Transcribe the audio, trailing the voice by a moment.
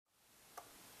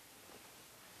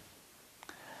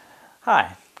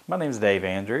Hi, my name is Dave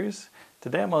Andrews.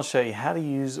 Today I'm going to show you how to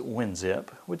use Winzip,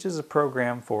 which is a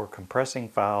program for compressing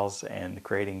files and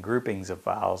creating groupings of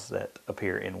files that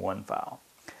appear in one file.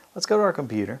 Let's go to our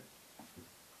computer.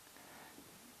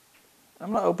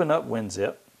 I'm going to open up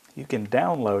Winzip. You can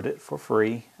download it for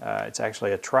free. It's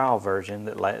actually a trial version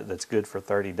that's good for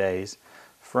 30 days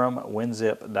from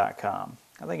winzip.com.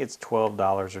 I think it's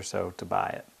 $12 or so to buy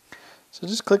it. So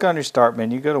just click on your Start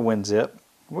menu, go to Winzip.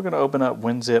 We're going to open up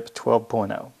Winzip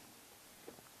 12.0.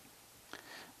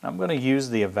 I'm going to use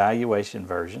the evaluation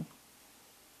version,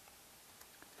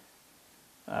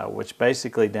 which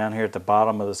basically down here at the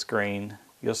bottom of the screen,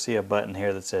 you'll see a button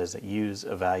here that says Use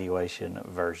Evaluation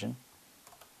Version.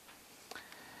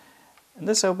 And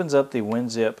this opens up the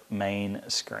Winzip main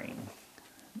screen.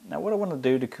 Now what I want to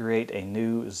do to create a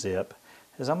new zip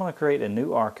is I'm going to create a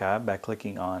new archive by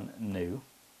clicking on New.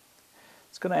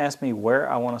 It's going to ask me where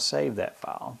I want to save that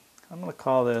file. I'm going to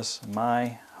call this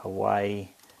My Hawaii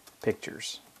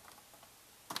Pictures.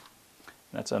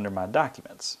 That's under my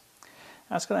documents.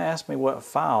 Now it's going to ask me what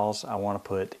files I want to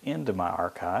put into my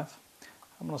archive.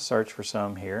 I'm going to search for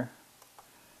some here.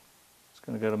 It's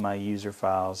going to go to my user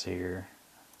files here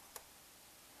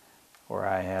where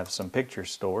I have some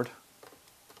pictures stored.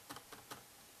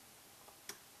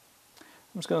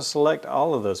 I'm just going to select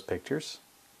all of those pictures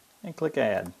and click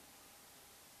Add.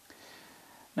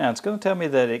 Now it's going to tell me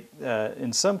that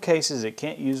in some cases it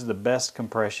can't use the best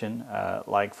compression,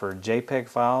 like for JPEG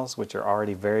files, which are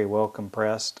already very well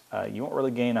compressed. You won't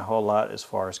really gain a whole lot as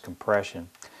far as compression.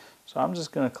 So I'm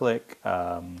just going to click,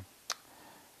 I'm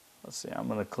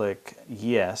going to click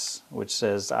Yes, which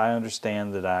says I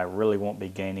understand that I really won't be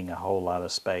gaining a whole lot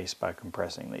of space by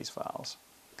compressing these files.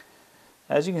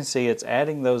 As you can see, it's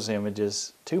adding those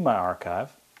images to my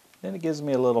archive. Then it gives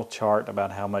me a little chart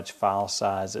about how much file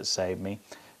size it saved me.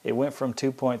 It went from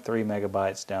 2.3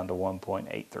 megabytes down to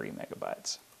 1.83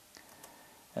 megabytes.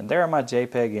 And there are my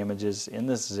JPEG images in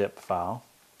this zip file.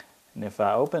 And if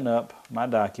I open up my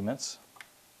documents,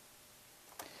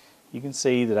 you can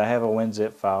see that I have a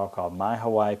WinZip file called My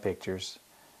Hawaii Pictures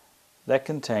that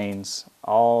contains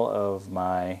all of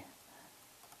my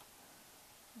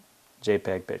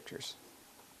JPEG pictures.